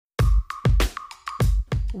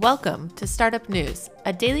Welcome to Startup News,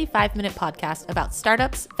 a daily 5-minute podcast about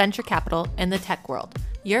startups, venture capital, and the tech world.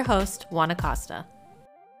 Your host, Juan Acosta.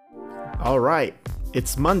 All right,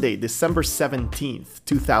 it's Monday, December 17th,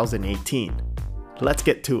 2018. Let's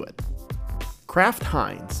get to it. Kraft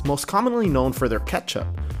Heinz, most commonly known for their ketchup,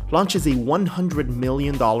 launches a $100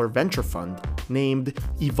 million venture fund named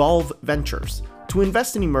Evolve Ventures to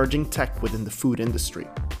invest in emerging tech within the food industry.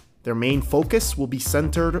 Their main focus will be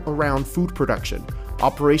centered around food production,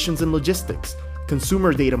 operations and logistics,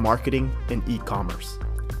 consumer data marketing, and e-commerce.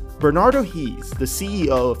 Bernardo Hees, the CEO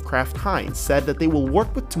of Kraft Heinz, said that they will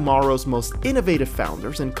work with tomorrow's most innovative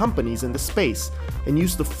founders and companies in the space and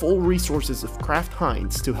use the full resources of Kraft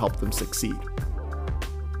Heinz to help them succeed.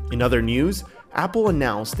 In other news, Apple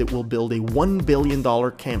announced it will build a $1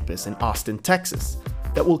 billion campus in Austin, Texas,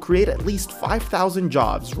 that will create at least 5,000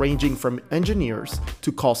 jobs ranging from engineers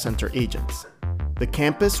to call center agents. The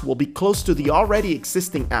campus will be close to the already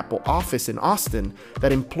existing Apple office in Austin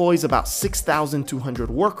that employs about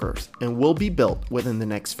 6,200 workers and will be built within the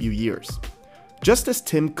next few years. Just as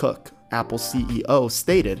Tim Cook, Apple's CEO,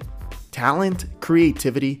 stated, talent,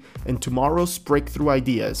 creativity, and tomorrow's breakthrough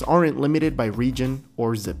ideas aren't limited by region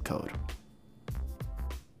or zip code.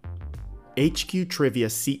 HQ Trivia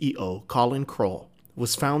CEO Colin Kroll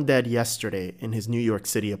was found dead yesterday in his New York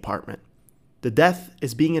City apartment. The death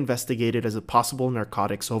is being investigated as a possible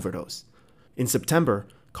narcotics overdose. In September,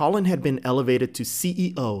 Colin had been elevated to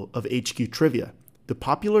CEO of HQ Trivia, the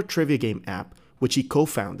popular trivia game app which he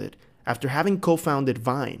co-founded after having co-founded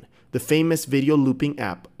Vine, the famous video looping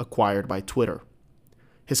app acquired by Twitter.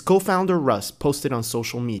 His co-founder Russ posted on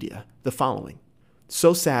social media the following: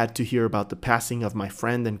 "So sad to hear about the passing of my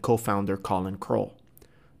friend and co-founder Colin Kroll.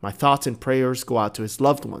 My thoughts and prayers go out to his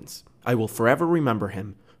loved ones. I will forever remember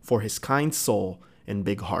him for his kind soul and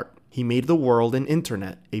big heart. He made the world and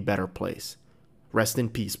internet a better place. Rest in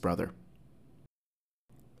peace, brother."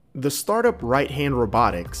 The startup Right Hand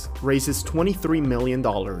Robotics raises $23 million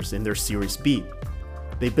in their Series B.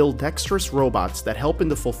 They build dexterous robots that help in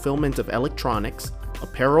the fulfillment of electronics,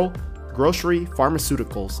 apparel, grocery,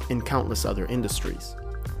 pharmaceuticals, and countless other industries.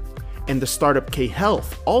 And the startup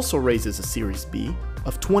K-Health also raises a Series B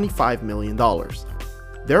of $25 million.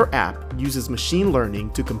 Their app uses machine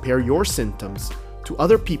learning to compare your symptoms to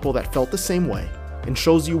other people that felt the same way and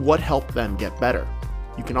shows you what helped them get better.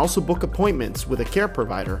 You can also book appointments with a care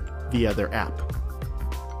provider via their app.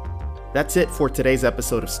 That's it for today's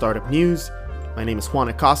episode of Startup News. My name is Juan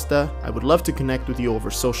Acosta. I would love to connect with you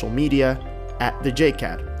over social media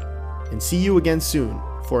 @TheJCat. And see you again soon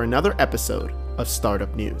for another episode of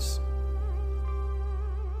Startup News.